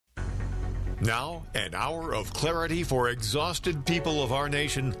Now, an hour of clarity for exhausted people of our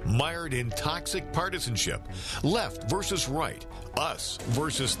nation mired in toxic partisanship. Left versus right, us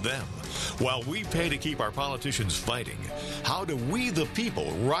versus them. While we pay to keep our politicians fighting, how do we, the people,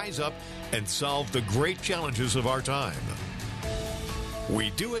 rise up and solve the great challenges of our time?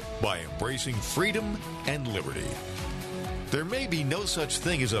 We do it by embracing freedom and liberty. There may be no such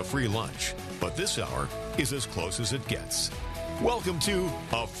thing as a free lunch, but this hour is as close as it gets. Welcome to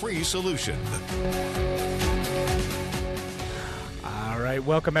A Free Solution. All right,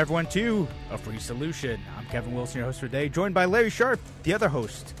 welcome everyone to A Free Solution. I'm Kevin Wilson, your host for today, joined by Larry Sharp, the other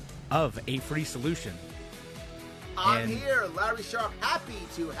host of A Free Solution. I'm here, Larry Sharp, happy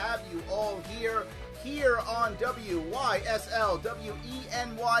to have you all here on WYSL,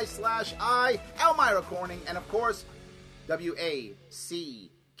 WENY/I, Elmira Corning, and of course, WACK,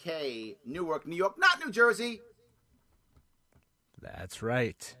 Newark, New York, not New Jersey. That's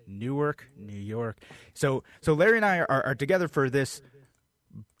right, Newark, New York. So Larry and I are together for this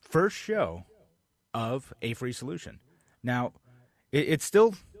first show of A Free Solution. Now, it's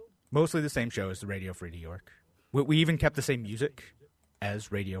still mostly the same show as the Radio Free New York. We even kept the same music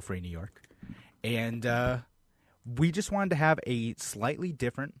as Radio Free New York. And we just wanted to have a slightly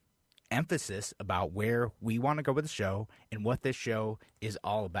different emphasis about where we want to go with the show and what this show is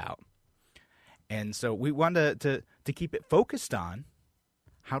all about. And so we wanted to keep it focused on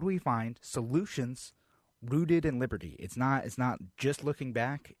how do we find solutions rooted in liberty. It's not just looking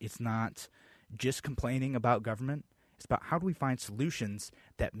back. It's not just complaining about government. It's about how do we find solutions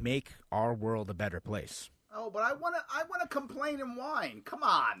that make our world a better place. Oh, but I wanna complain and whine. Come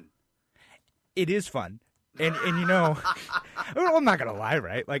on. It is fun. And you know, I'm not going to lie,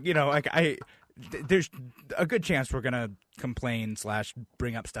 right? Like, you know, like there's a good chance we're going to complain /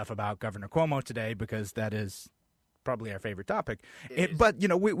 bring up stuff about Governor Cuomo today because that is probably our favorite topic. But, you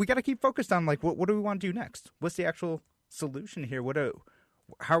know, we got to keep focused on, like, what do we want to do next? What's the actual solution here?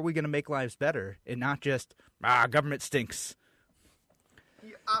 How are we going to make lives better and not just, government stinks?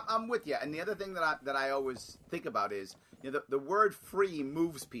 I'm with you. And the other thing that I always think about is, you know, the word free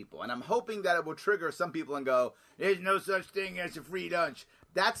moves people. And I'm hoping that it will trigger some people and go, there's no such thing as a free lunch.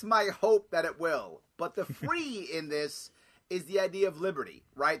 That's my hope that it will. But the free in this is the idea of liberty,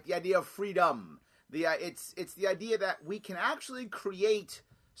 right? The idea of freedom. It's the idea that we can actually create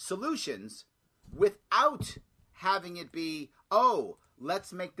solutions without having it be, oh,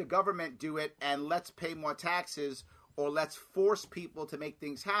 let's make the government do it and let's pay more taxes or let's force people to make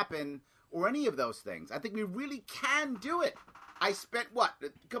things happen, or any of those things. I think we really can do it. I spent what?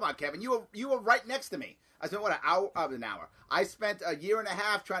 Come on, Kevin. You were right next to me. I spent an hour. I spent a year and a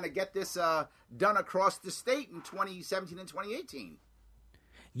half trying to get this done across the state in 2017 and 2018.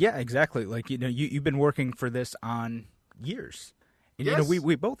 Yeah, exactly. Like, you know, you've been working for this on years. And, yes. You know,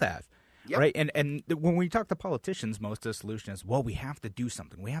 we both have. Yep. Right. And when we talk to politicians, most of the solution is, well, we have to do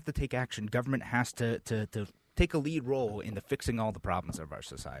something. We have to take action. Government has to take a lead role in the fixing all the problems of our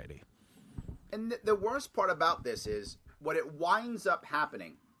society. And the worst part about this is what it winds up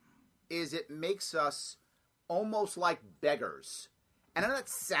happening is it makes us almost like beggars. And I know that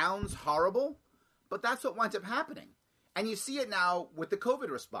sounds horrible, but that's what winds up happening. And you see it now with the COVID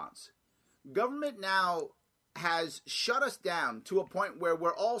response. Government now has shut us down to a point where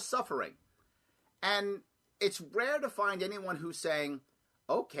we're all suffering. And it's rare to find anyone who's saying,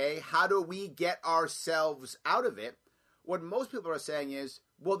 okay, how do we get ourselves out of it? What most people are saying is,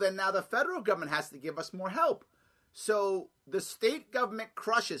 well, then now the federal government has to give us more help. So the state government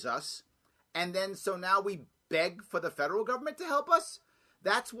crushes us, and then so now we beg for the federal government to help us?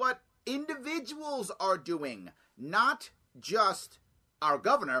 That's what individuals are doing, not just our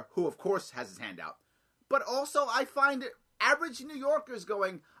governor, who of course has his hand out, but also I find average New Yorkers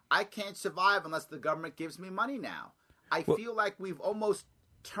going, I can't survive unless the government gives me money now. I feel like we've almost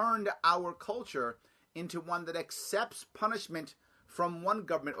turned our culture into one that accepts punishment from one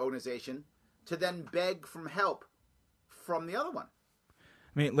government organization to then beg for help from the other one.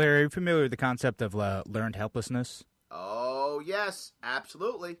 I mean, Larry, are you familiar with the concept of learned helplessness? Oh, yes,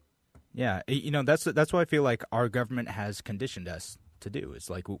 absolutely. Yeah, you know, that's what I feel like our government has conditioned us to do. It's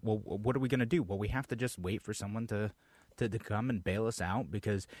like, well, what are we going to do? Well, we have to just wait for someone to come and bail us out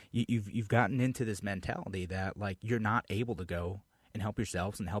because you've gotten into this mentality that, like, you're not able to go and help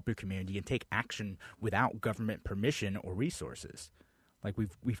yourselves and help your community and take action without government permission or resources. Like,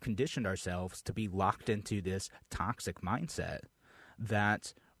 we've conditioned ourselves to be locked into this toxic mindset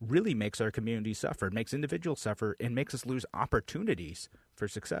that really makes our community suffer, makes individuals suffer, and makes us lose opportunities for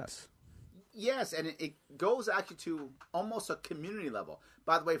success. Yes, and it goes actually to almost a community level.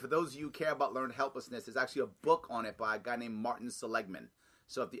 By the way, for those of you who care about learned helplessness, there's actually a book on it by a guy named Martin Seligman.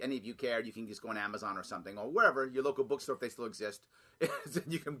 So if any of you care, you can just go on Amazon or something, or wherever, your local bookstore, if they still exist.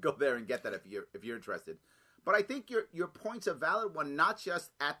 You can go there and get that if you're interested. But I think your point's a valid one, not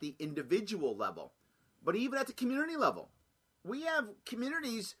just at the individual level, but even at the community level. We have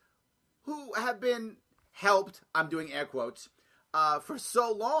communities who have been helped, I'm doing air quotes, for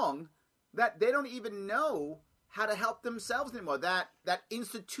so long that they don't even know how to help themselves anymore. That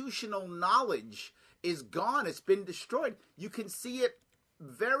institutional knowledge is gone. It's been destroyed. You can see it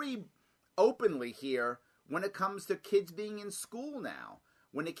very openly here when it comes to kids being in school now.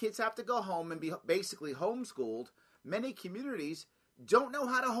 When the kids have to go home and be basically homeschooled, many communities don't know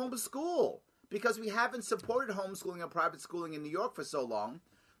how to homeschool because we haven't supported homeschooling and private schooling in New York for so long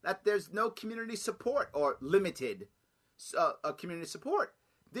that there's no community support or limited community support.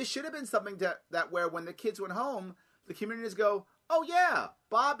 This should have been something that where when the kids went home, the communities go, oh yeah,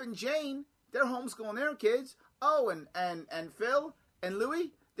 Bob and Jane, they're homeschooling their kids. Oh, and Phil and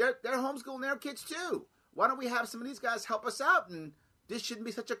Louie, they're homeschooling their kids too. Why don't we have some of these guys help us out? And this shouldn't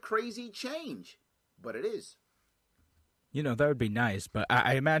be such a crazy change, but it is. That would be nice, but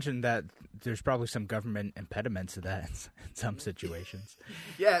I imagine that there's probably some government impediments to that in some situations.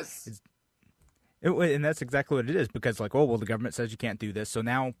 Yes. And that's exactly what it is, because the government says you can't do this, so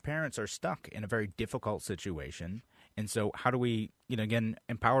now parents are stuck in a very difficult situation. And so how do we, again,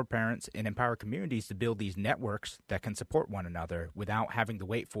 empower parents and empower communities to build these networks that can support one another without having to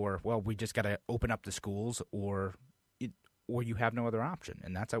wait for, we just got to open up the schools or you have no other option.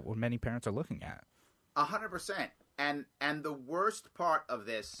 And that's what many parents are looking at. 100%. And the worst part of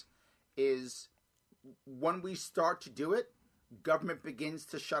this is when we start to do it, government begins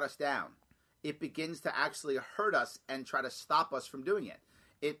to shut us down. It begins to actually hurt us and try to stop us from doing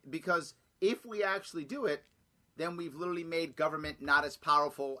it. Because if we actually do it, then we've literally made government not as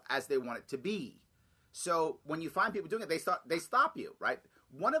powerful as they want it to be. So when you find people doing it, they stop you, right?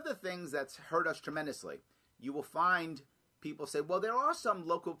 One of the things that's hurt us tremendously, you will find people say, well, there are some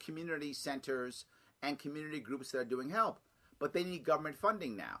local community centers and community groups that are doing help, but they need government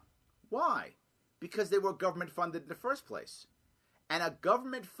funding now. Why? Because they were government funded in the first place. And a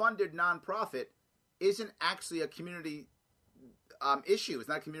government-funded nonprofit isn't actually a community issue. It's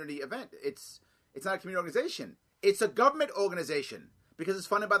not a community event. It's not a community organization. It's a government organization because it's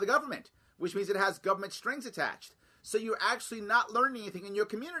funded by the government, which means it has government strings attached. So you're actually not learning anything in your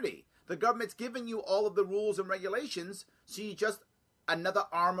community. The government's giving you all of the rules and regulations, so you're just another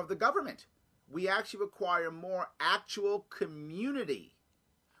arm of the government. We actually require more actual community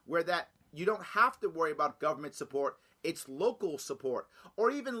where that you don't have to worry about government support. It's local support or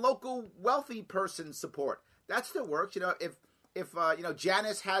even local wealthy person support. That still works. If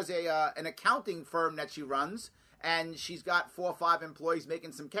Janice has an accounting firm that she runs and she's got 4 or 5 employees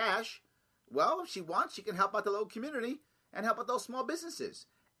making some cash, well, if she wants, she can help out the local community and help out those small businesses.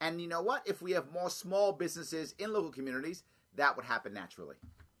 And you know what? If we have more small businesses in local communities, that would happen naturally.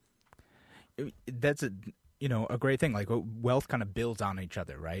 That's a great thing. Wealth kind of builds on each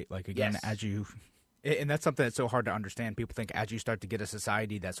other, right? Again, yes. And that's something that's so hard to understand. People think as you start to get a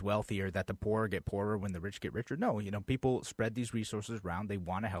society that's wealthier, that the poor get poorer when the rich get richer. No, people spread these resources around. They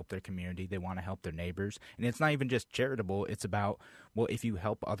want to help their community. They want to help their neighbors. And it's not even just charitable. It's about, if you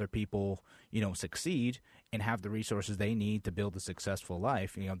help other people, succeed and have the resources they need to build a successful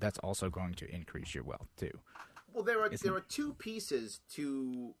life, that's also going to increase your wealth too. Well, there are 2 pieces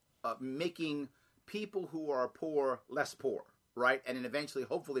to making people who are poor less poor, right? And then eventually,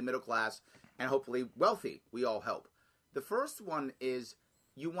 hopefully, middle class and hopefully wealthy. We all help. The first one is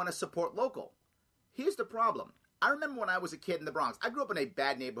you want to support local. Here's the problem. I remember when I was a kid in the Bronx. I grew up in a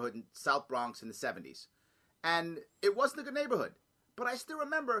bad neighborhood in South Bronx in the 70s. And it wasn't a good neighborhood. But I still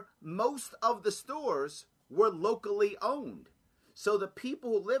remember most of the stores were locally owned. So the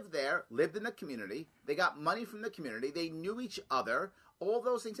people who lived there lived in the community. They got money from the community. They knew each other. All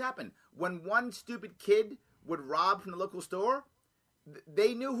those things happened. When one stupid kid would rob from the local store,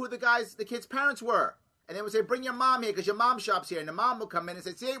 they knew who the kid's parents were. And they would say, bring your mom here because your mom shops here. And the mom would come in and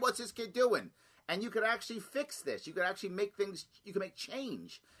say, hey, what's this kid doing? And you could actually fix this. You could actually make things, you could make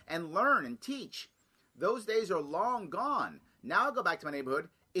change and learn and teach. Those days are long gone. Now I go back to my neighborhood.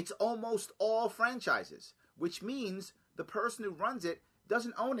 It's almost all franchises, which means the person who runs it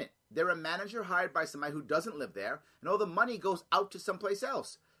doesn't own it. They're a manager hired by somebody who doesn't live there, and all the money goes out to someplace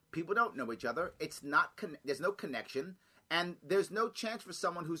else. People don't know each other. It's not. There's no connection, and there's no chance for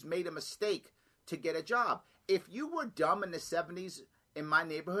someone who's made a mistake to get a job. If you were dumb in the 70s in my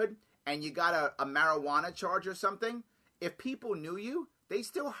neighborhood and you got a marijuana charge or something, if people knew you, they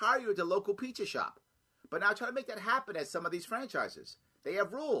still hire you at the local pizza shop. But now try to make that happen at some of these franchises. They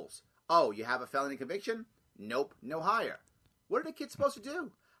have rules. Oh, you have a felony conviction? Nope, no hire. What are the kids supposed to do?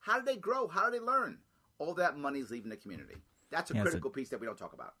 How do they grow? How do they learn? All that money's leaving the community. That's a critical piece that we don't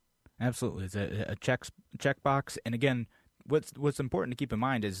talk about. Absolutely. It's a checkbox. And again, what's important to keep in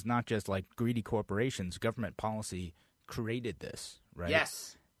mind is not just like greedy corporations. Government policy created this, right?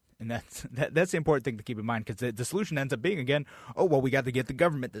 Yes. And that's the important thing to keep in mind, because the solution ends up being, again, oh, well, we got to get the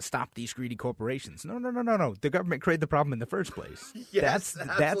government to stop these greedy corporations. No. The government created the problem in the first place. Yes,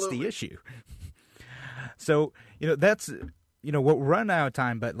 that's the issue. So, that's, what we're running out of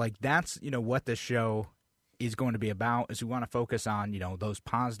time, but like that's, what this show is going to be about, is we want to focus on, those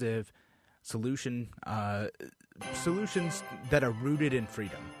positive solutions that are rooted in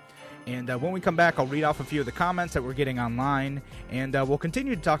freedom. And when we come back, I'll read off a few of the comments that we're getting online, and we'll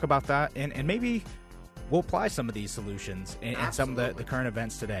continue to talk about that, and maybe we'll apply some of these solutions in some of the current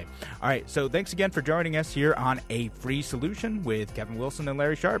events today. All right, so thanks again for joining us here on A Free Solution with Kevin Wilson and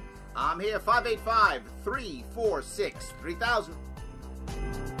Larry Sharp. I'm here, 585-346-3000.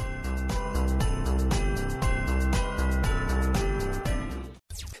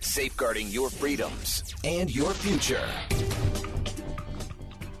 Safeguarding your freedoms and your future.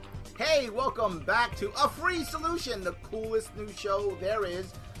 Hey, welcome back to A Free Solution, the coolest new show there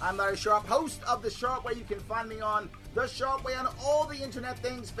is. I'm Larry Sharp, host of The Sharp Way. You can find me on The Sharp Way on all the internet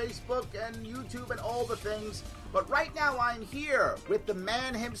things, Facebook and YouTube and all the things. But right now I'm here with the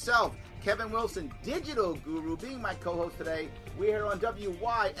man himself, Kevin Wilson, digital guru, being my co-host today. We're here on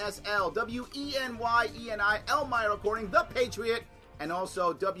WYSL, WENYENI, Elmira Recording, The Patriot, and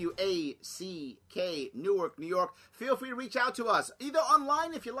also WACK, Newark, New York. Feel free to reach out to us, either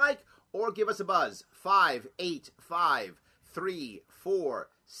online if you like, or give us a buzz,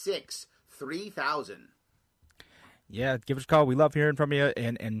 585-346-3000. Yeah, give us a call. We love hearing from you.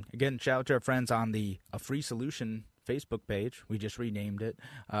 And again, shout out to our friends on the A Free Solution Facebook page. We just renamed it.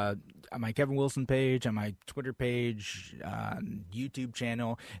 On my Kevin Wilson page, on my Twitter page, YouTube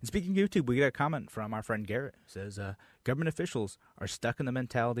channel. And speaking of YouTube, we got a comment from our friend Garrett. It says, government officials are stuck in the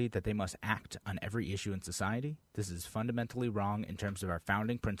mentality that they must act on every issue in society. This is fundamentally wrong in terms of our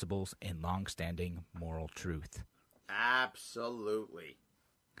founding principles and long-standing moral truth. Absolutely.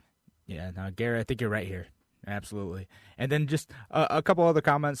 Yeah, no, Garrett, I think you're right here. Absolutely. And then just a couple other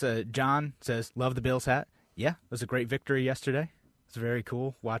comments. John says, love the Bills hat. Yeah, it was a great victory yesterday. It's very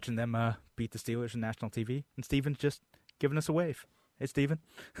cool watching them beat the Steelers on national TV. And Steven's just giving us a wave. Hey, Steven.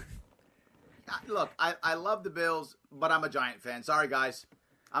 Look, I love the Bills, but I'm a Giant fan. Sorry, guys.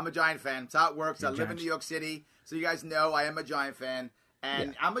 I'm a Giant fan. It's how it works. I live in New York City, so you guys know I am a Giant fan.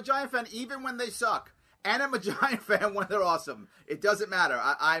 And I'm a Giant fan even when they suck. And I'm a Giant fan when they're awesome. It doesn't matter.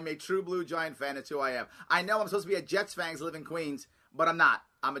 I'm a true blue Giant fan. It's who I am. I know I'm supposed to be a Jets fan because I live in Queens, but I'm not.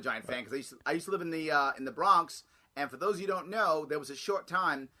 I'm a Giant fan because I used to live in the Bronx. And for those of you who don't know, there was a short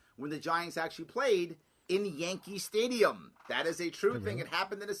time when the Giants actually played in Yankee Stadium. That is a true thing. It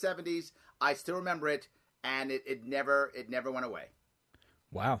happened in the 70s. I still remember it, and it never went away.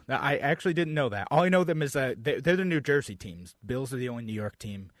 Wow. I actually didn't know that. All I know them is they're the New Jersey teams. Bills are the only New York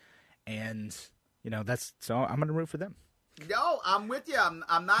team. And, so I'm going to root for them. No, I'm with you.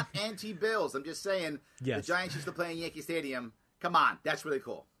 I'm not anti-Bills. I'm just saying yes. The Giants used to play in Yankee Stadium. Come on. That's really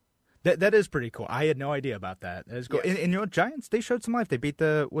cool. That is pretty cool. I had no idea about that. That is cool. Yes. And Giants, they showed some life. They beat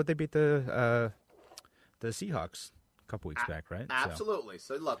the Seahawks a couple weeks back, right? Absolutely.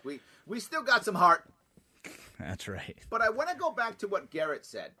 So look, we still got some heart. That's right. But I want to go back to what Garrett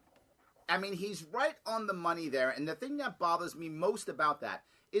said. I mean, he's right on the money there. And the thing that bothers me most about that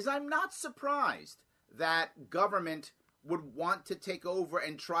is I'm not surprised that government would want to take over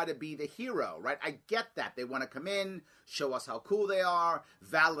and try to be the hero, right? I get that. They want to come in, show us how cool they are,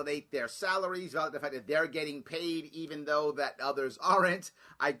 validate their salaries, validate the fact that they're getting paid even though that others aren't.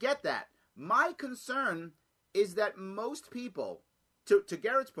 I get that. My concern is that most people, to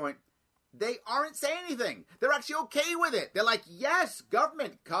Garrett's point, they aren't saying anything. They're actually okay with it. They're like, yes,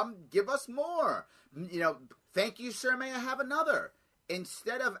 government, come give us more. Thank you, sir, may I have another?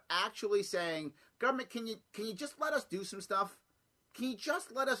 Instead of actually saying, government, can you just let us do some stuff? Can you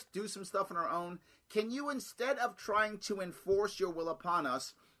just let us do some stuff on our own? Can you, instead of trying to enforce your will upon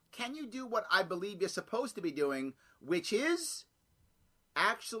us, can you do what I believe you're supposed to be doing, which is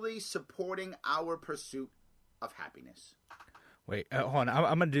actually supporting our pursuit of happiness? Wait, hold on.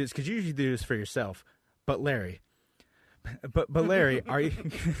 I'm going to do this because you usually do this for yourself. But Larry, Larry, are you,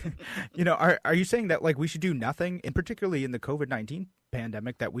 are you saying that like we should do nothing, and particularly in the COVID-19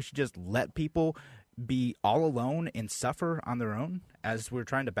 pandemic, that we should just let people be all alone and suffer on their own as we're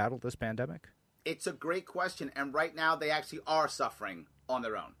trying to battle this pandemic? It's a great question, and right now they actually are suffering on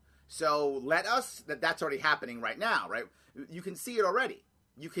their own. So that's already happening right now, right? You can see it already.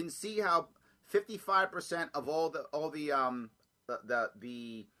 You can see how 55% of all the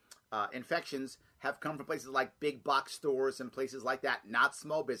the infections have come from places like big box stores and places like that, not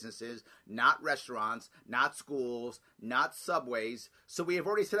small businesses, not restaurants, not schools, not subways. So we have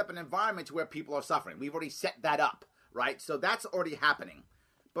already set up an environment where people are suffering. We've already set that up, right? So that's already happening.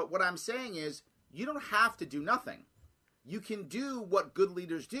 But what I'm saying is, you don't have to do nothing. You can do what good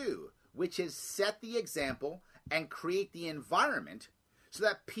leaders do, which is set the example and create the environment so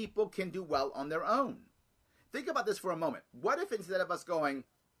that people can do well on their own. Think about this for a moment. What if instead of us going,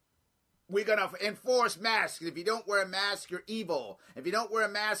 we're going to enforce masks. If you don't wear a mask, you're evil. If you don't wear a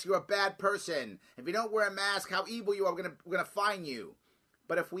mask, you're a bad person. If you don't wear a mask, how evil you are, we're going to fine you.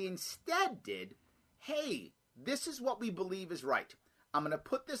 But if we instead did, hey, this is what we believe is right. I'm going to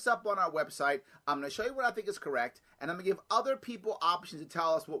put this up on our website. I'm going to show you what I think is correct. And I'm going to give other people options to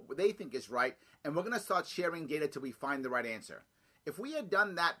tell us what they think is right. And we're going to start sharing data till we find the right answer. If we had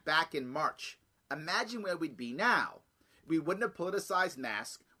done that back in March, imagine where we'd be now. We wouldn't have politicized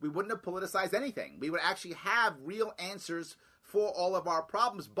masks. We wouldn't have politicized anything. We would actually have real answers for all of our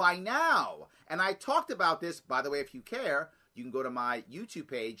problems by now. And I talked about this, by the way, if you care, you can go to my YouTube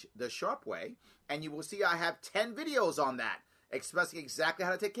page, The Sharp Way, and you will see I have 10 videos on that, expressing exactly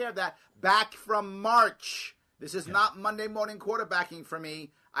how to take care of that back from March. This is not Monday morning quarterbacking for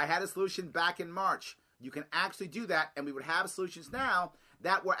me. I had a solution back in March. You can actually do that, and we would have solutions now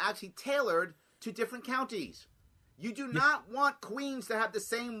that were actually tailored to different counties. You do not want Queens to have the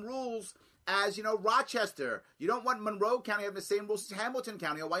same rules as, Rochester. You don't want Monroe County to have the same rules as Hamilton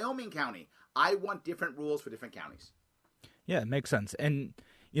County or Wyoming County. I want different rules for different counties. Yeah, it makes sense. And,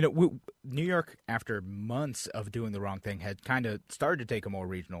 New York, after months of doing the wrong thing, had kind of started to take a more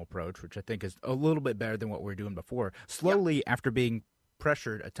regional approach, which I think is a little bit better than what we were doing before. Slowly, after being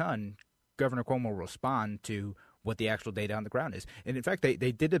pressured a ton, Governor Cuomo will respond to what the actual data on the ground is. And in fact, they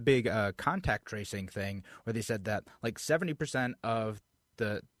did a big contact tracing thing where they said that like 70% of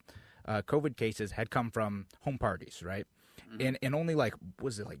the COVID cases had come from home parties, right? Mm-hmm. And only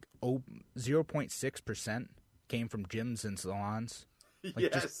 0.6% came from gyms and salons.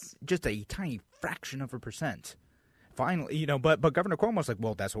 Just a tiny fraction of a percent. Finally, but Governor Cuomo was like,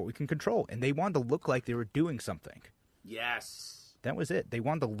 well, that's what we can control. And they wanted to look like they were doing something. Yes. That was it. They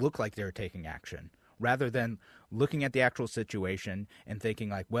wanted to look like they were taking action, rather than looking at the actual situation and thinking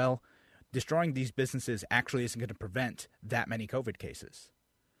like, well, destroying these businesses actually isn't going to prevent that many COVID cases.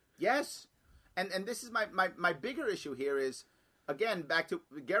 Yes. And this is my bigger issue here is, again, back to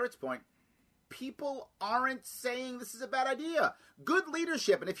Garrett's point, people aren't saying this is a bad idea. Good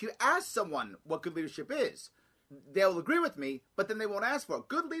leadership, and if you ask someone what good leadership is, they'll agree with me, but then they won't ask for it.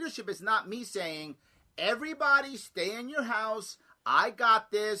 Good leadership is not me saying, everybody stay in your house, I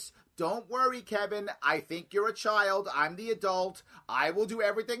got this. Don't worry, Kevin. I think you're a child. I'm the adult. I will do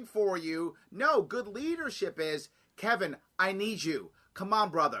everything for you. No, good leadership is, Kevin, I need you. Come on,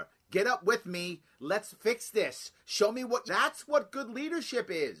 brother. Get up with me. Let's fix this. Show me what... That's what good leadership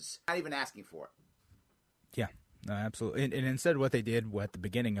is. Not even asking for it. Yeah, no, absolutely. And instead what they did at the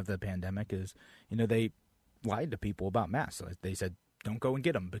beginning of the pandemic is, they lied to people about masks. They said, don't go and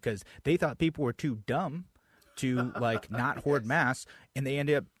get them, because they thought people were too dumb to not hoard masks, and they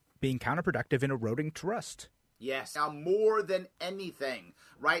ended up being counterproductive and eroding trust. Yes. Now, more than anything,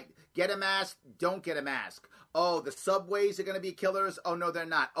 right? Get a mask, don't get a mask. Oh, the subways are going to be killers. Oh, no, they're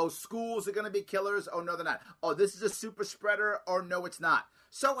not. Oh, schools are going to be killers. Oh, no, they're not. Oh, this is a super spreader. Or no, it's not.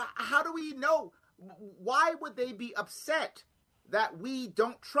 So how do we know? Why would they be upset that we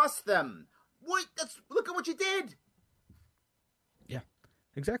don't trust them? Look at what you did. Yeah,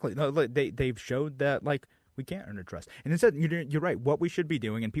 exactly. No, they've showed that, we can't earn their trust. And instead, you're right. What we should be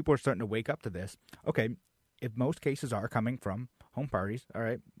doing, and people are starting to wake up to this. Okay, if most cases are coming from home parties, all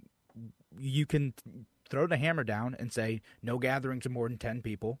right, you can throw the hammer down and say no gatherings of more than 10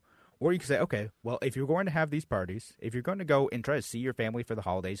 people. Or you can say, okay, well, if you're going to have these parties, if you're going to go and try to see your family for the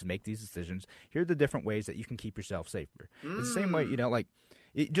holidays and make these decisions, here are the different ways that you can keep yourself safer. It's the same way,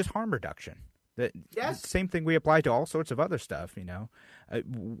 just harm reduction. Yes. Same thing we apply to all sorts of other stuff,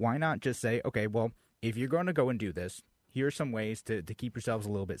 why not just say, okay, well, if you're going to go and do this, here are some ways to keep yourselves a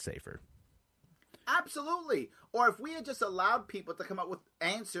little bit safer. Absolutely. Or if we had just allowed people to come up with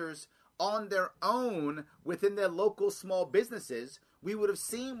answers on their own within their local small businesses, we would have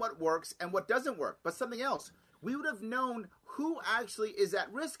seen what works and what doesn't work. But something else, we would have known who actually is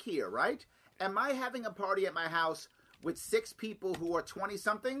at risk here, right? Am I having a party at my house with 6 people who are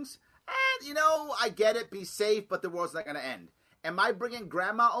 20-somethings? And, I get it, be safe, but the world's not going to end. Am I bringing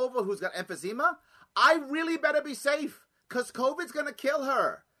grandma over who's got emphysema? I really better be safe, because COVID's going to kill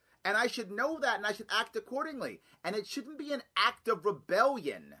her. And I should know that, and I should act accordingly. And it shouldn't be an act of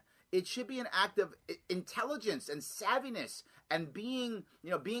rebellion. It should be an act of intelligence and savviness and being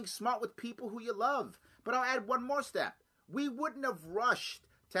smart with people who you love. But I'll add one more step. We wouldn't have rushed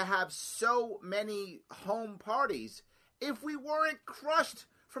to have so many home parties if we weren't crushed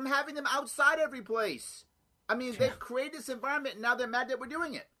from having them outside every place. I mean, they've created this environment, and now they're mad that we're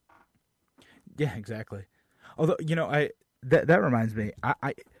doing it. Yeah, exactly. Although, that reminds me,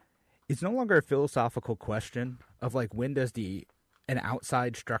 I it's no longer a philosophical question of like when does an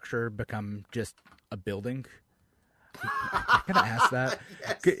outside structure become just a building. I gotta ask that.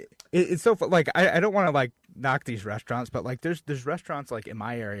 Yes. It's so like I don't want to like knock these restaurants, but like there's restaurants like in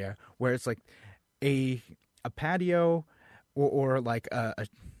my area where it's like a patio or like a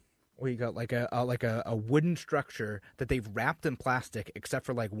where you got like a wooden structure that they've wrapped in plastic except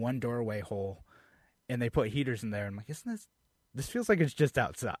for like one doorway hole, and they put heaters in there. I'm like, isn't this feels like it's just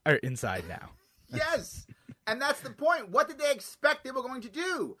outside or inside now? Yes. And that's the point. What did they expect they were going to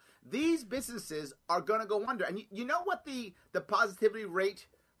do? These businesses are going to go under. And you know what the positivity rate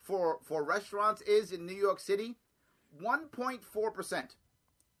for restaurants is in New York City? 1.4%.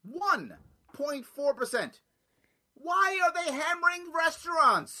 1.4%. Why are they hammering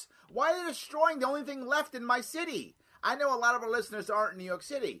restaurants? Why are they destroying the only thing left in my city? I know a lot of our listeners aren't in New York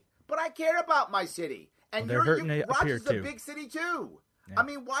City, but I care about my city. And they're hurting it up here Rochester's a too. big city too. Yeah. I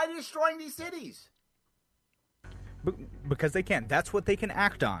mean, why are they destroying these cities? Because they can. That's what they can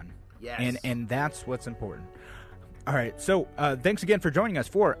act on. Yes. And that's what's important. All right. So thanks again for joining us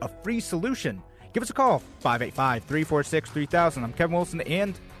for A Free Solution. Give us a call, 585-346-3000. I'm Kevin Wilson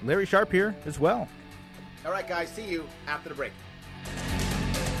and Larry Sharp here as well. All right, guys. See you after the break.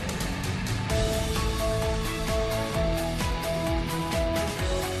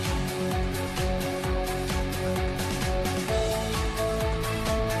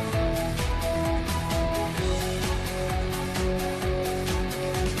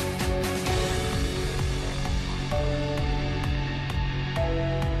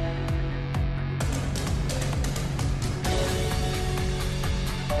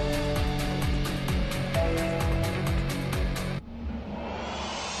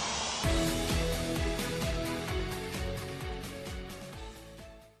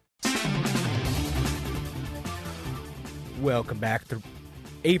 Welcome back to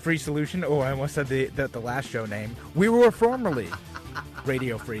A Free Solution. Oh, I almost said the last show name. We were formerly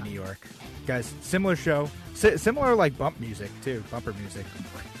Radio Free New York. Guys, similar show. Similar like bumper music. Yeah,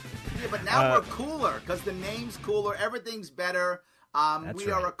 but now we're cooler because the name's cooler. Everything's better.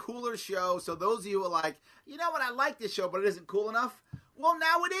 We are a cooler show. So those of you who are like, you know what, I like this show, but it isn't cool enough. Well,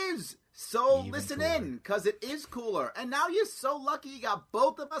 now it is. So Even listen cooler. in because it is cooler. And now you're so lucky you got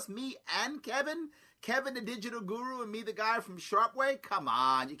both of us, me and Kevin. Kevin, the digital guru, and me, the guy from Sharpway. Come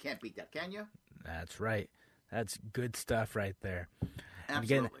on, you can't beat that, can you? That's right. That's good stuff right there. And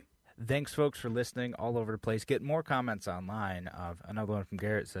Absolutely. again, thanks, folks, for listening all over the place. Get more comments online. Another one from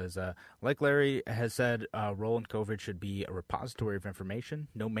Garrett says, like Larry has said, role in COVID should be a repository of information.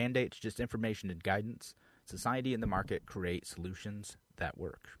 No mandates, just information and guidance. Society and the market create solutions that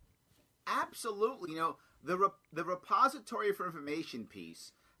work. Absolutely. You know, the repository for information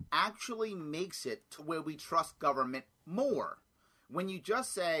piece actually makes it to where we trust government more. When you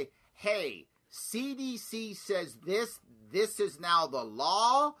just say, hey, CDC says this is now the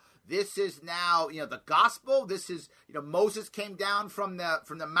law, this is now, the gospel, this is, Moses came down from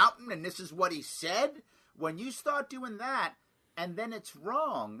the mountain and this is what he said. When you start doing that and then it's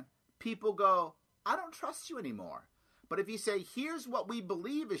wrong, people go, I don't trust you anymore. But if you say, here's what we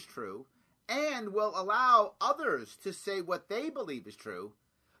believe is true, and will allow others to say what they believe is true,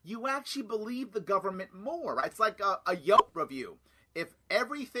 you actually believe the government more. Right? It's like a Yelp review. If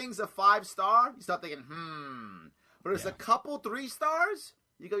everything's a 5-star, you start thinking, But if there's a couple 3 stars,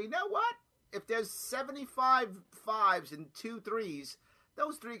 you go, you know what? If there's 75 5s and 2 3s,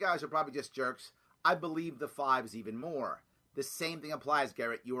 those 3 guys are probably just jerks. I believe the 5s even more. The same thing applies,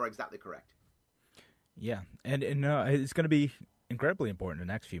 Garrett. You are exactly correct. Yeah, and it's going to be incredibly important in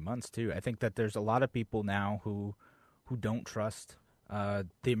the next few months, too. I think that there's a lot of people now who don't trust the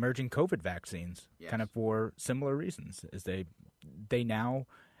emerging COVID vaccines, kind of for similar reasons, is they now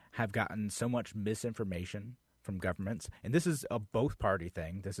have gotten so much misinformation from governments, and this is a both party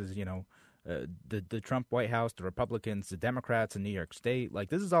thing. This is the Trump White House, the Republicans, the Democrats in New York State. Like,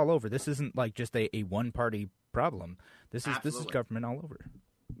 this is all over. This isn't like just a one party problem. This is government all over.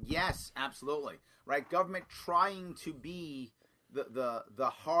 Yes, absolutely. Right, government trying to be the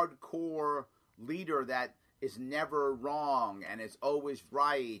hardcore leader that is never wrong and is always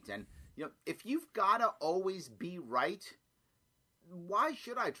right. And, if you've got to always be right, why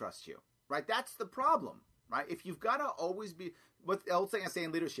should I trust you? Right? That's the problem, right? If you've got to always be, what the old thing I say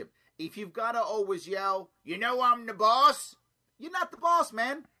in leadership, if you've got to always yell, I'm the boss, You're not the boss,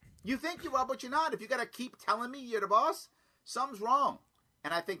 man. You think you are, but you're not. If you got to keep telling me you're the boss, something's wrong.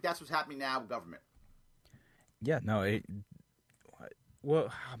 And I think that's what's happening now with government. Yeah, no,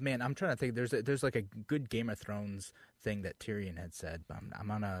 well, man, I'm trying to think. There's like a good Game of Thrones thing that Tyrion had said. But I'm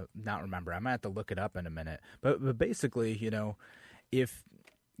gonna not remember. I might have to look it up in a minute. But basically, if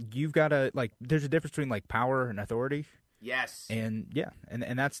you've got there's a difference between like power and authority. Yes. And yeah,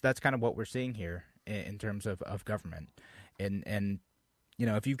 and that's kind of what we're seeing here in terms of government. And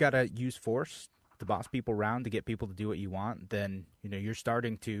if you've got to use force to boss people around to get people to do what you want, then you're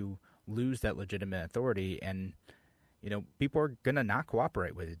starting to lose that legitimate authority, and people are gonna not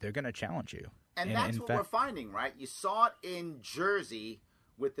cooperate with it. They're gonna challenge you, and that's what we're finding, right? You saw it in Jersey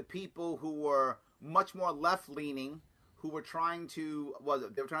with the people who were much more left leaning, who were trying to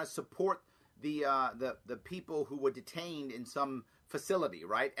support the people who were detained in some facility,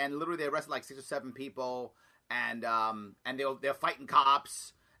 right? And literally they arrested like 6 or 7 people, and they're fighting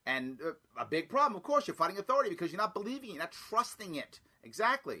cops. And a big problem, of course, you're fighting authority because you're not believing it, you're not trusting it.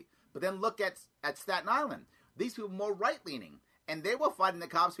 Exactly. But then look at Staten Island. These people were more right-leaning, and they were fighting the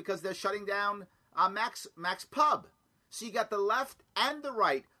cops because they're shutting down Max Pub. So you got the left and the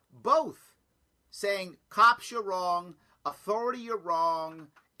right both saying, cops, you're wrong, authority, you're wrong,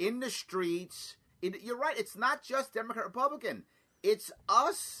 in the streets. You're right, it's not just Democrat, Republican. It's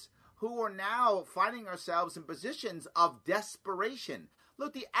us who are now finding ourselves in positions of desperation.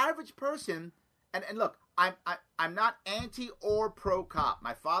 Look, the average person, and look, I'm not anti or pro cop.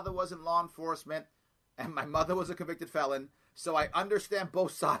 My father was in law enforcement, and my mother was a convicted felon, so I understand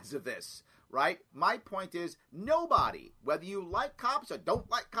both sides of this, right? My point is, nobody, whether you like cops or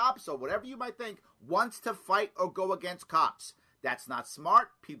don't like cops or whatever you might think, wants to fight or go against cops. That's not smart.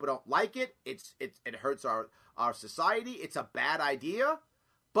 People don't like it. It hurts our society. It's a bad idea,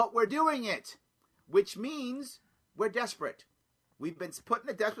 but we're doing it, which means we're desperate. We've been put in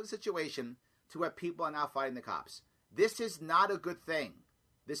a desperate situation to where people are now fighting the cops. This is not a good thing.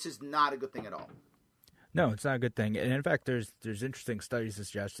 This is not a good thing at all. No, it's not a good thing. And in fact, there's interesting studies that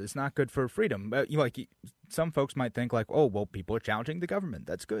suggest it's not good for freedom. Some folks might think like, oh, well, people are challenging the government.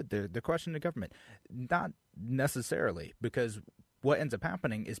 That's good. They're questioning the government. Not necessarily, because what ends up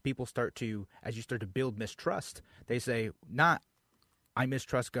happening is people as you start to build mistrust, they say, not I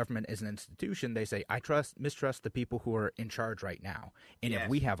mistrust government as an institution. They say, I mistrust the people who are in charge right now. And yes. If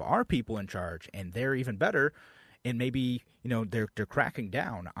we have our people in charge and they're even better, and maybe, they're cracking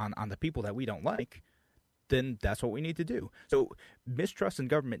down on the people that we don't like, then that's what we need to do. So mistrust in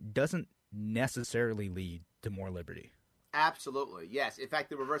government doesn't necessarily lead to more liberty. Absolutely. Yes. In fact,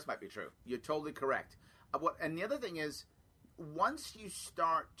 the reverse might be true. You're totally correct. And the other thing is, once you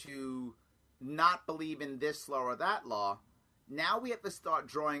start to not believe in this law or that law, now we have to start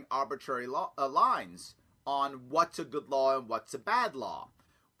drawing arbitrary lines on what's a good law and what's a bad law,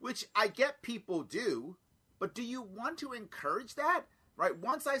 which I get people do, but do you want to encourage that? Right?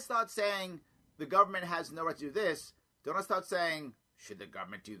 Once I start saying the government has no right to do this, don't I start saying, should the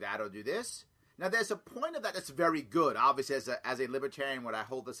government do that or do this? Now, there's a point of that that's very good. Obviously, as a libertarian, when I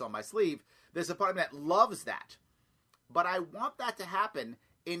hold this on my sleeve, there's a part of me that loves that. But I want that to happen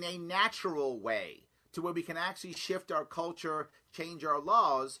in a natural way, to where we can actually shift our culture, change our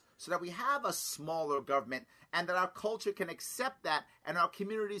laws, so that we have a smaller government and that our culture can accept that and our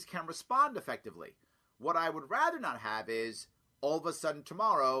communities can respond effectively. What I would rather not have is, all of a sudden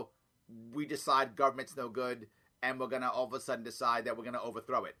tomorrow, we decide government's no good and we're going to all of a sudden decide that we're going to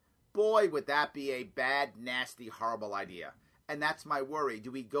overthrow it. Boy, would that be a bad, nasty, horrible idea. And that's my worry.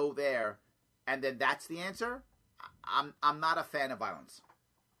 Do we go there and then that's the answer? I'm not a fan of violence.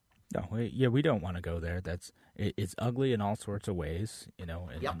 No, we don't want to go there. It's ugly in all sorts of ways, in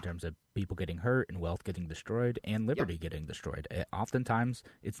terms of people getting hurt and wealth getting destroyed and liberty getting destroyed. Oftentimes,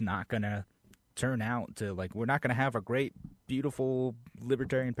 it's not going to turn out to, we're not going to have a great, beautiful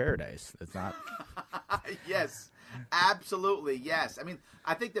libertarian paradise. It's not. Yes, absolutely, yes. I mean,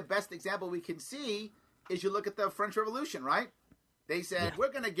 I think the best example we can see is you look at the French Revolution, right? They said,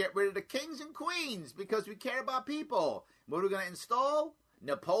 we're going to get rid of the kings and queens because we care about people. What are we going to install?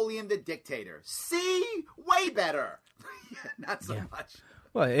 Napoleon the dictator. See? Way better. Not so much.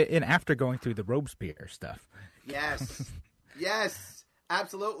 Well, and after going through the Robespierre stuff. Yes. Yes.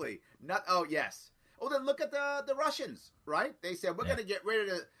 Absolutely. Yes. Oh, then look at the Russians, right? They said, we're going to get rid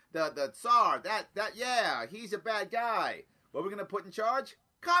of the Tsar. He's a bad guy. What are we going to put in charge?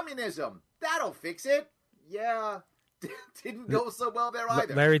 Communism. That'll fix it. Yeah. Didn't go so well there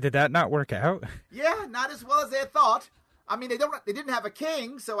either. Larry, did that not work out? Yeah, not as well as they thought. I mean, they didn't have a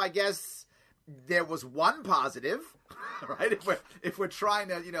king, so I guess there was one positive, right? If we're trying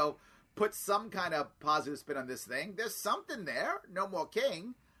to, put some kind of positive spin on this thing. There's something there. No more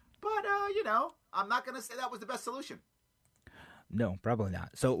king. But, I'm not going to say that was the best solution. No, probably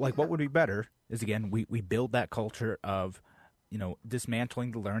not. So, like, what would be better is, again, we build that culture of,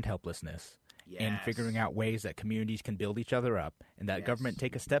 dismantling the learned helplessness and figuring out ways that communities can build each other up, and that government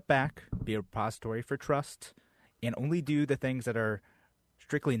take a step back, be a repository for trust, and only do the things that are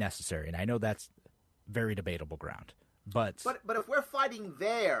strictly necessary. And I know that's very debatable ground. But if we're fighting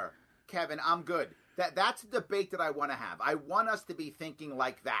there, Kevin, I'm good. That's a debate that I want to have. I want us to be thinking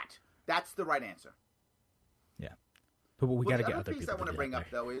like that. That's the right answer. Yeah. But we got to get other people. The other piece I want to bring up,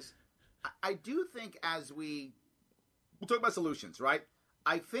 though, is I do think as we'll talk about solutions, right?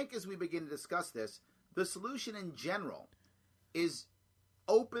 I think as we begin to discuss this, the solution in general is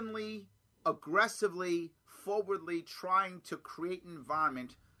openly, aggressively, forwardly trying to create an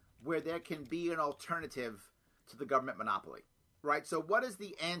environment where there can be an alternative to the government monopoly, right? So what is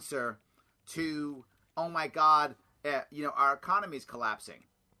the answer to, oh my God, our economy is collapsing?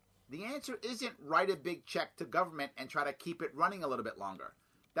 The answer isn't write a big check to government and try to keep it running a little bit longer.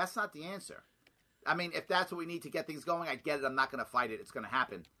 That's not the answer. I mean, if that's what we need to get things going, I get it. I'm not going to fight it. It's going to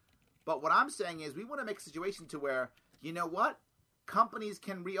happen. But what I'm saying is we want to make a situation to where, you know what? Companies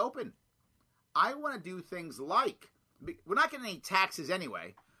can reopen. I want to do things like, we're not getting any taxes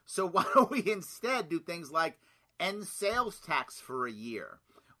anyway, so why don't we instead do things like end sales tax for a year?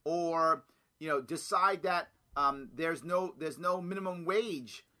 Or, decide that there's no minimum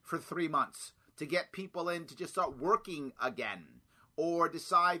wage for 3 months to get people in to just start working again. Or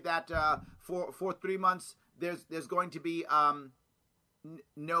decide that for 3 months there's going to be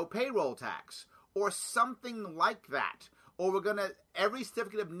no payroll tax or something like that. Or we're going to, every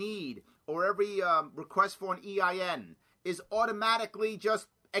certificate of need or every request for an EIN is automatically just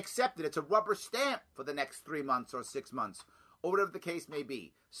accepted. It's a rubber stamp for the next 3 months or 6 months or whatever the case may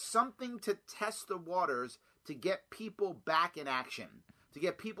be. Something to test the waters to get people back in action, to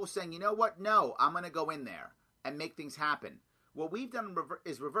get people saying, you know what, no, I'm going to go in there and make things happen. What we've done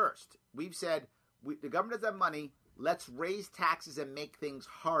is reversed. We've said, the government doesn't have money, let's raise taxes and make things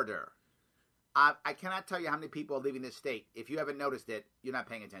harder. I cannot tell you how many people are leaving this state. If you haven't noticed it, you're not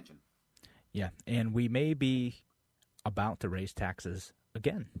paying attention. Yeah, and we may be about to raise taxes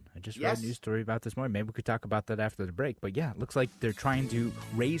again. I just read a news story about this morning. Maybe we could talk about that after the break. But yeah, it looks like they're trying to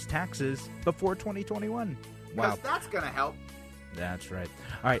raise taxes before 2021. Wow. Because that's going to help. That's right.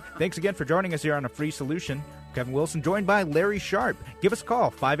 All right, thanks again for joining us here on A Free Solution. Kevin Wilson, joined by Larry Sharp. Give us a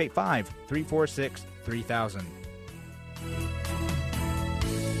call, 585-346-3000.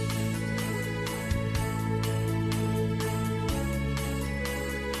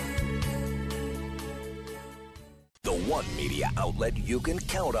 The one media outlet you can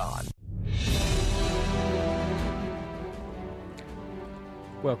count on.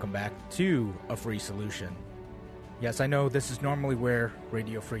 Welcome back to A Free Solution. Yes, I know this is normally where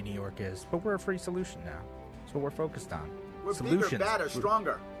Radio Free New York is, but we're a free solution now. That's what we're focused on. We're solutions. Bigger, badder,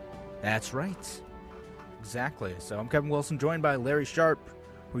 stronger. That's right. Exactly. So I'm Kevin Wilson, joined by Larry Sharp,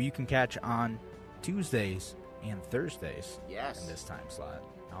 who you can catch on Tuesdays and Thursdays. Yes. In this time slot.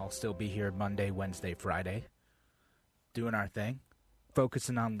 I'll still be here Monday, Wednesday, Friday, doing our thing,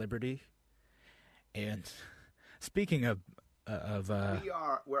 focusing on liberty. And speaking of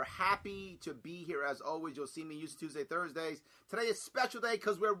we're happy to be here as always. You'll see me use Tuesday, Thursdays. Today is a special day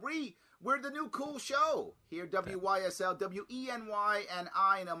because we're the new cool show here. WYSL, WENY, and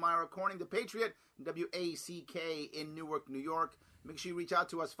I in Elmira Corning, the Patriot, and WACK in Newark, New York. Make sure you reach out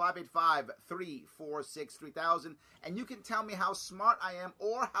to us, 585-346-3000, and you can tell me how smart I am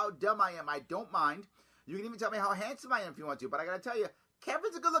or how dumb I am. I don't mind. You can even tell me how handsome I am if you want to, but I got to tell you,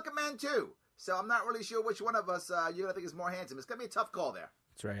 Kevin's a good-looking man too. So I'm not really sure which one of us you're going to think is more handsome. It's going to be a tough call there.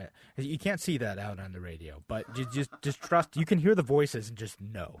 That's right. You can't see that out on the radio, but just trust. You can hear the voices and just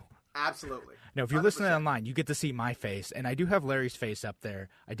know. Absolutely. No, if you're 100%. Listening online, you get to see my face, and I do have Larry's face up there.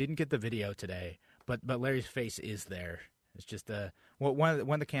 I didn't get the video today, but Larry's face is there. It's just one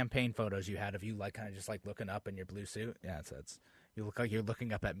of the campaign photos you had of you kind of just looking up in your blue suit. Yeah, it's you look like you're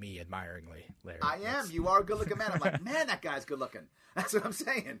looking up at me admiringly, Larry. I am. You are a good-looking man. I'm like, man, that guy's good-looking. That's what I'm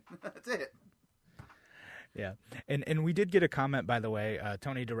saying. That's it. Yeah, and we did get a comment, by the way,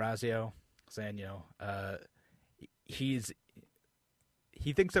 Tony DeRazio saying,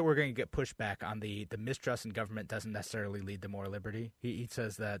 he thinks that we're going to get pushback on the mistrust in government doesn't necessarily lead to more liberty. He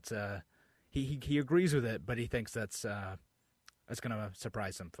says that he agrees with it, but he thinks that's going to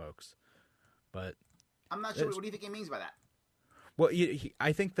surprise some folks. But I'm not sure. What do you think he means by that? Well,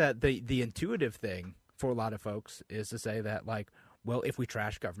 I think that the intuitive thing for a lot of folks is to say that, well, if we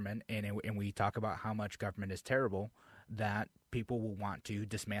trash government and we talk about how much government is terrible, that people will want to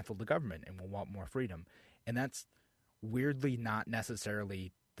dismantle the government and will want more freedom. And that's weirdly not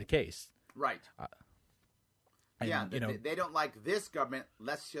necessarily the case. Right. And, yeah, you know, they don't like this government.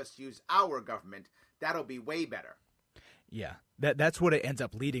 Let's just use our government. That'll be way better. Yeah, that's what it ends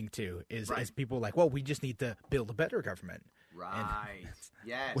up leading to is Right. people like, well, we just need to build a better government. Right.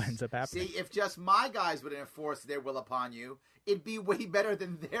 Yes. what ends up happening. See, if just my guys would enforce their will upon you, it'd be way better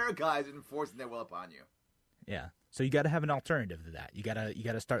than their guys enforcing their will upon you. Yeah. So you got to have an alternative to that. You got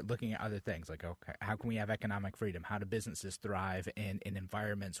to start looking at other things like, okay, how can we have economic freedom? How do businesses thrive in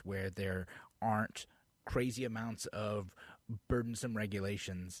environments where there aren't crazy amounts of burdensome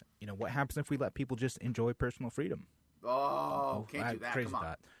regulations? You know, what happens if we let people just enjoy personal freedom? Oh, can't do that. Crazy Come on.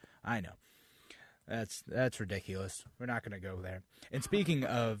 thought. I know. That's ridiculous. We're not going to go there. And speaking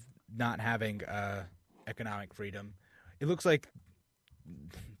of not having economic freedom, it looks like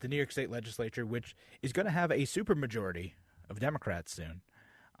the New York State Legislature, which is going to have a supermajority of Democrats soon,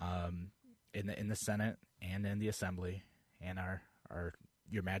 in the Senate and in the Assembly, and our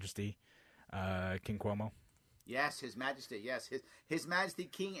Your Majesty, King Cuomo. Yes, His Majesty. Yes, His Majesty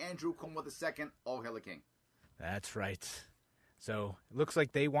King Andrew Cuomo II. All hail the king. That's right. So it looks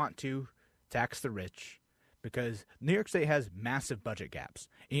like they want to tax the rich because New York State has massive budget gaps.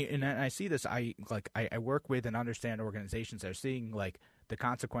 And I see this. I work with and understand organizations that are seeing like the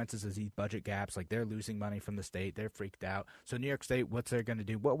consequences of these budget gaps. Like they're losing money from the state. They're freaked out. So New York State, what's they're going to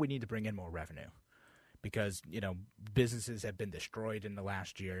do? Well, we need to bring in more revenue because, you know, businesses have been destroyed in the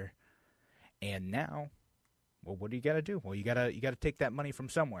last year. And now, well, what do you got to do? Well, you got to take that money from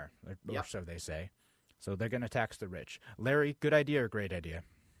somewhere, or so they say. So they're going to tax the rich. Larry, good idea or great idea?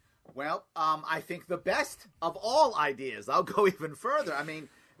 Well, I think the best of all ideas. I'll go even further. I mean,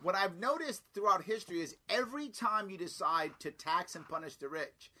 what I've noticed throughout history is every time you decide to tax and punish the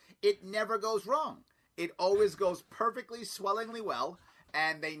rich, it never goes wrong. It always goes perfectly, swellingly well,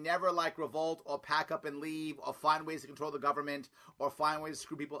 and they never like revolt or pack up and leave or find ways to control the government or find ways to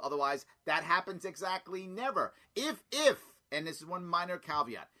screw people otherwise. That happens exactly never. If, and this is one minor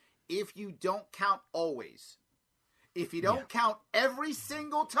caveat, if you don't count always, if you don't count every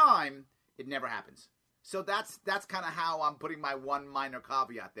single time, it never happens. So that's kind of how I'm putting my one minor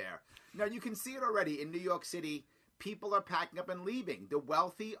caveat there. Now, you can see it already in New York City. People are packing up and leaving. The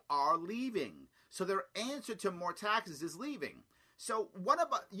wealthy are leaving. So their answer to more taxes is leaving. So what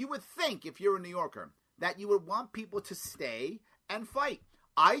about, you would think if you're a New Yorker that you would want people to stay and fight.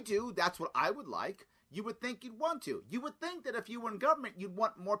 I do. That's what I would like. You would think you'd want to. You would think that if you were in government, you'd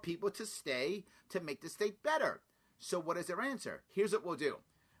want more people to stay to make the state better. So what is their answer? Here's what we'll do.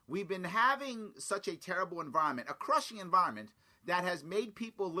 We've been having such a terrible environment, a crushing environment, that has made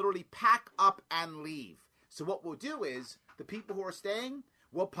people literally pack up and leave. So what we'll do is the people who are staying,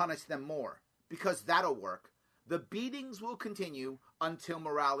 we'll punish them more because that'll work. The beatings will continue until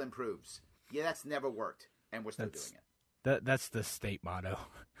morale improves. Yeah, that's never worked, and we're still doing it. That's the state motto.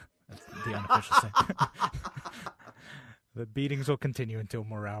 That's the unofficial thing. The beatings will continue until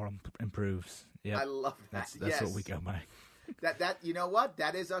morale improves. Yeah, I love that. That's what we go by. That you know what?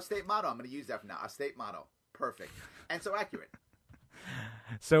 That is our state motto. I'm going to use that for now. Our state motto. Perfect. And so accurate.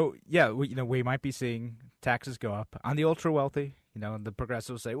 So yeah, we might be seeing taxes go up on the ultra wealthy. You know, the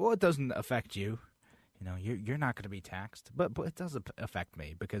progressives say, well, it doesn't affect you. You know, you're not going to be taxed, but it does affect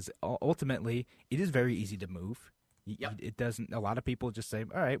me because ultimately it is very easy to move. It doesn't. A lot of people just say,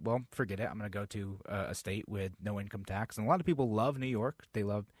 all right, well, forget it. I'm going to go to a state with no income tax. And a lot of people love New York. They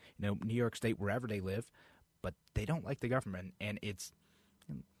love, New York State wherever they live, but they don't like the government. And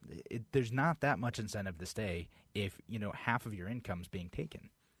there's not that much incentive to stay if, half of your income's being taken.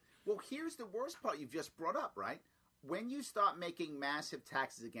 Well, here's the worst part you've just brought up, right? When you start making massive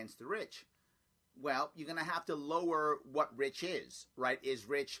taxes against the rich, well, you're going to have to lower what rich is, right? Is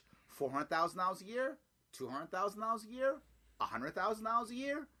rich $400,000 a year? $200,000 a year, $100,000 a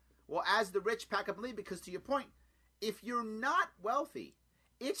year. Well, as the rich pack up and leave, because to your point, if you're not wealthy,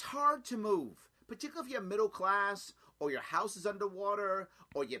 it's hard to move, particularly if you're middle class, or your house is underwater,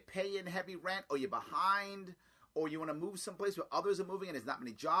 or you're paying heavy rent, or you're behind, or you want to move someplace where others are moving and there's not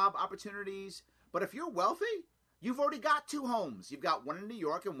many job opportunities. But if you're wealthy, you've already got two homes. You've got one in New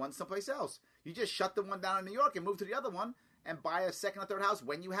York and one someplace else. You just shut the one down in New York and move to the other one and buy a second or third house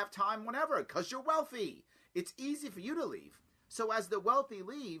when you have time, whenever, because you're wealthy. It's easy for you to leave. So as the wealthy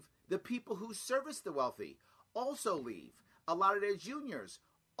leave, the people who service the wealthy also leave. A lot of their juniors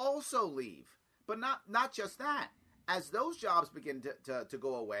also leave. But not just that. As those jobs begin to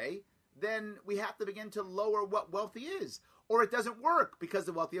go away, then we have to begin to lower what wealthy is. Or it doesn't work because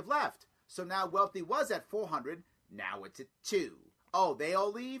the wealthy have left. So now wealthy was at 400, now it's at 2. Oh, they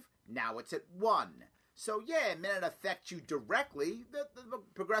all leave? Now it's at 1. So, yeah, it may not affect you directly. The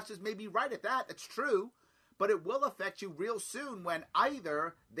progressives may be right at that. That's true. But it will affect you real soon when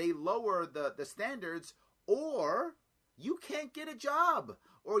either they lower the standards or you can't get a job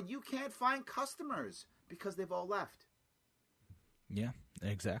or you can't find customers because they've all left. Yeah,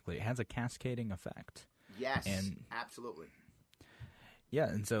 exactly. It has a cascading effect. Yes, absolutely. Yeah,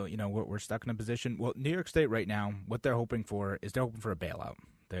 and so, we're stuck in a position. Well, New York State right now, what they're hoping for is they're hoping for a bailout.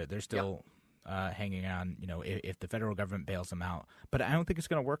 They're still hanging on, if the federal government bails them out. But I don't think it's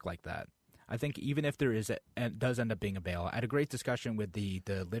going to work like that. I think even if there does end up being a bailout, I had a great discussion with the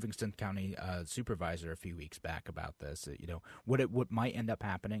Livingston County supervisor a few weeks back about this. What might end up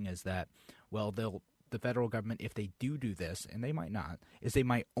happening is that, well, the federal government, if they do this, and they might not, is they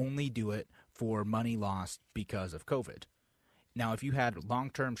might only do it for money lost because of COVID. Now, if you had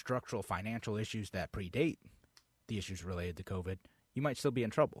long-term structural financial issues that predate the issues related to COVID, you might still be in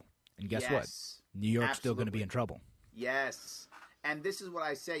trouble. And guess what? New York's still going to be in trouble. Yes. And this is what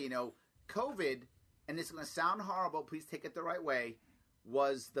I say, COVID, and this is going to sound horrible, please take it the right way,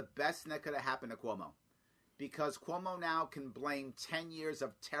 was the best thing that could have happened to Cuomo. Because Cuomo now can blame 10 years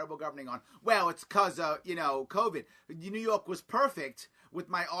of terrible governing on, well, it's because of, COVID. New York was perfect with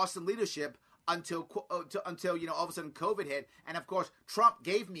my awesome leadership until all of a sudden COVID hit. And, of course, Trump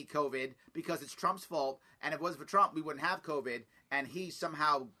gave me COVID because it's Trump's fault. And if it wasn't for Trump, we wouldn't have COVID. And he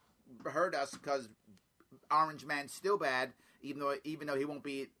somehow hurt us because Orange Man's still bad, even though he won't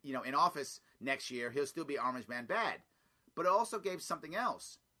be, in office next year. He'll still be Orange Man bad. But it also gave something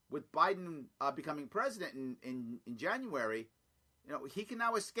else. With Biden becoming president in January, he can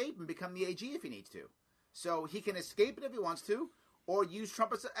now escape and become the AG if he needs to. So he can escape it if he wants to, or use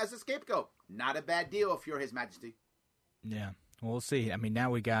Trump as a scapegoat. Not a bad deal if you're His Majesty. Yeah, we'll see. I mean,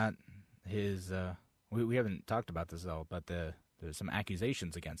 now we got his we haven't talked about this, though, but there's some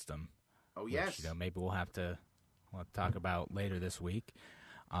accusations against him. Oh, yes. Which, maybe we'll have to talk about later this week.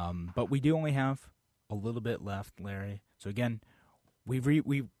 But we do only have a little bit left, Larry. So, again, we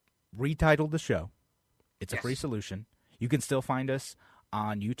retitled the show. It's a free solution. You can still find us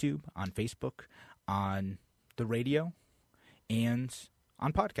on YouTube, on Facebook, on the radio, and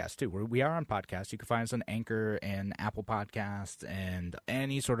on podcast, too. We are on podcast. You can find us on Anchor and Apple Podcasts and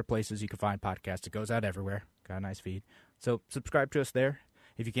any sort of places you can find podcasts. It goes out everywhere. Got a nice feed. So subscribe to us there.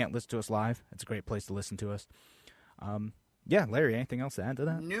 If you can't listen to us live, it's a great place to listen to us. Yeah, Larry, anything else to add to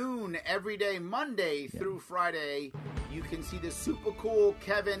that? Noon every day, Monday through Friday. You can see the super cool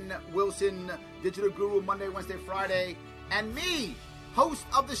Kevin Wilson, Digital Guru, Monday, Wednesday, Friday. And me, host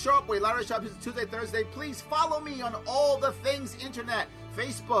of The Sharp Way, Larry Sharp, is Tuesday, Thursday. Please follow me on all the things internet,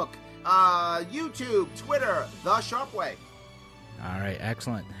 Facebook, YouTube, Twitter, The Sharp Way. All right,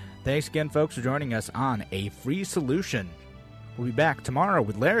 excellent. Thanks again, folks, for joining us on A Free Solution. We'll be back tomorrow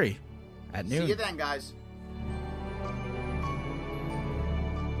with Larry at noon. See you then, guys.